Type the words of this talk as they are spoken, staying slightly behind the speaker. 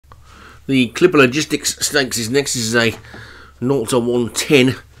The Clipper Logistics Stakes is next. This is a 0 to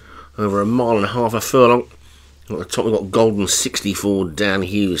 110 over 1.5 miles a furlong. At the top we've got Golden 64, Dan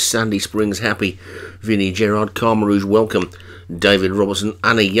Hughes, Sandy Springs Happy, Vinnie Gerard, Karma Rouge Welcome, David Robertson,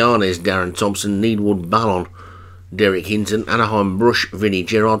 Anna Yarnes, Darren Thompson, Needwood Ballon, Derek Hinton, Anaheim Brush, Vinnie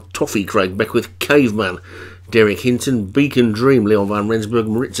Gerard, Toffee Craig Beckwith, Caveman, Derek Hinton, Beacon Dream, Leon Van Rensburg,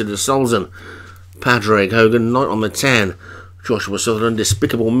 Maritza de Solzen, Padraig Hogan, Night on the Tan, Joshua Sutherland,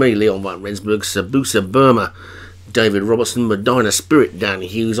 Despicable Me, Leon Van Rensburg, Sabusa Burma, David Robertson, Medina Spirit, Dan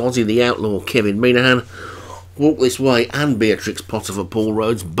Hughes, Ozzy the Outlaw, Kevin Minahan, Walk This Way and Beatrix Potter for Paul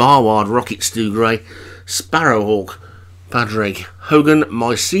Rhodes, Barward Rocket, Stu Gray, Sparrowhawk, Padraig Hogan,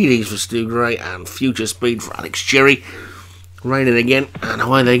 My CDs for Stu Gray, and Future Speed for Alex Cherry. Raining again, and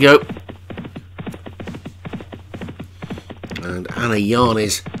away they go. And Anna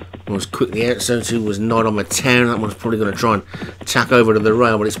Yarnes was quickly out, so too was Night on the Town. That one's probably going to try and tack over to the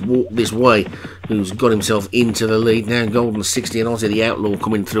rail, but it's Walk This Way who's got himself into the lead. Now Golden 60 and Ozzy the Outlaw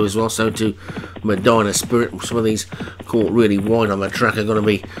coming through as well, so too Medina Spirit. Some of these caught really wide on the track are going to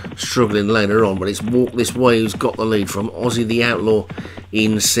be struggling later on, but it's Walk This Way who's got the lead from Ozzy the Outlaw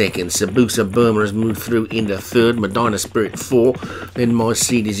in second. Sabusa Burma has moved through into third, Medina Spirit 4, then My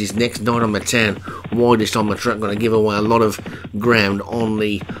Cedars is next. Night on the Town widest on the track, going to give away a lot of ground on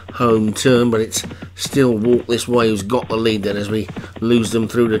the home turn, but it's still Walk This Way who's got the lead then as we lose them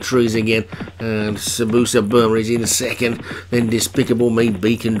through the trees again. And Sabusa Burma is in second, then Despicable Me,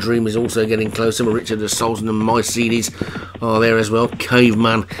 Beacon Dream is also getting closer, Richard de Solzen and My CDs are there as well.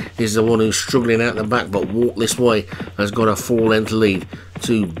 Caveman is the one who's struggling out the back, but Walk This Way has got a 4-length lead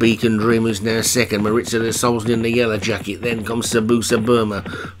to Beacon Dream, who's now second. Maritza de Solzen in the yellow jacket. Then comes Sabusa Burma.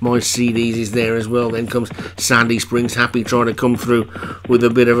 My CDs is there as well. Then comes Sandy Springs Happy trying to come through with a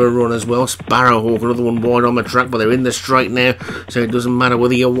bit of a run as well. Sparrowhawk, another one wide on the track, but they're in the straight now, so it doesn't matter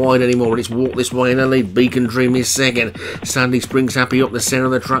whether you're wide anymore. It's Walk This Way in the lead. Beacon Dream is second. Sandy Springs Happy up the centre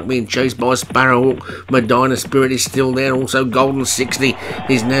of the track, being chased by Sparrowhawk. Medina Spirit is still there. Also Golden 60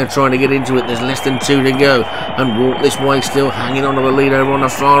 is now trying to get into it. There's less than 2 to go, and Walk This Way still hanging on to the lead over on the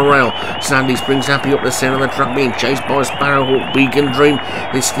far rail. Sandy Springs Happy up the centre of the track, being chased by Sparrowhawk. Beacon Dream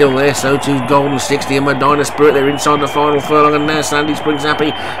is still there, so too Golden 60 and Medina Spirit. They're inside the final furlong, and now Sandy Springs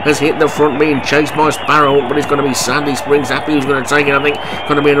Happy has hit the front, being chased by Sparrowhawk, but it's going to be Sandy Springs Happy who's going to take it. I think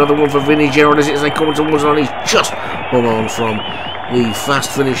going to be another one for Vinnie Gerard as they come towards on. He's just hung on from the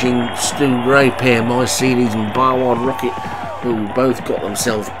fast finishing Stu Gray pair, My CDs and Barward Rocket, who both got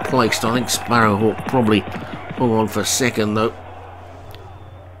themselves placed. I think Sparrowhawk probably hung on for second though.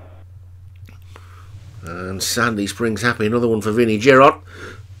 And Sandy Springs Happy, another one for Vinnie Gerard,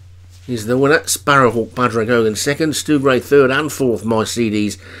 is the winner. Sparrowhawk, Padraig Hogan second, Stu Gray third and fourth, My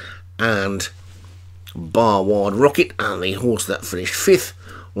CDs and Barward Rocket, and the horse that finished fifth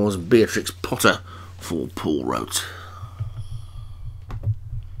was Beatrix Potter for Paul Rhodes.